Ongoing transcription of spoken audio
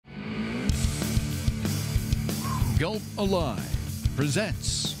Gulp Alive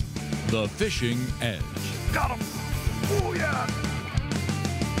presents The Fishing Edge. Got him! Oh, yeah!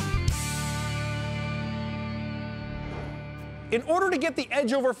 In order to get the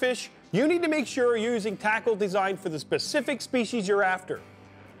edge over fish, you need to make sure you're using tackle designed for the specific species you're after.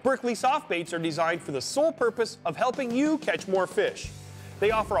 Berkley soft baits are designed for the sole purpose of helping you catch more fish.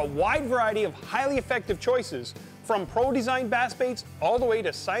 They offer a wide variety of highly effective choices, from pro-designed bass baits all the way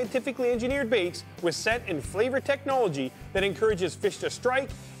to scientifically engineered baits with scent and flavor technology that encourages fish to strike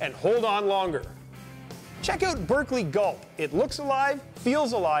and hold on longer. Check out Berkley Gulp. It looks alive,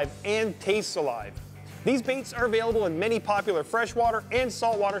 feels alive, and tastes alive. These baits are available in many popular freshwater and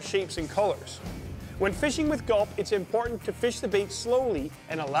saltwater shapes and colors. When fishing with Gulp, it's important to fish the bait slowly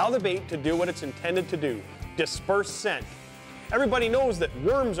and allow the bait to do what it's intended to do, disperse scent. Everybody knows that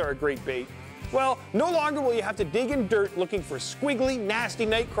worms are a great bait. Well, no longer will you have to dig in dirt looking for squiggly, nasty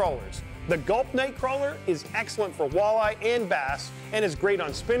night crawlers. The Gulp Nightcrawler is excellent for walleye and bass and is great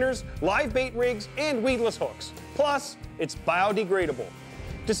on spinners, live bait rigs, and weedless hooks. Plus, it's biodegradable.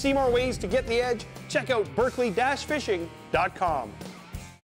 To see more ways to get the edge, check out berkley-fishing.com.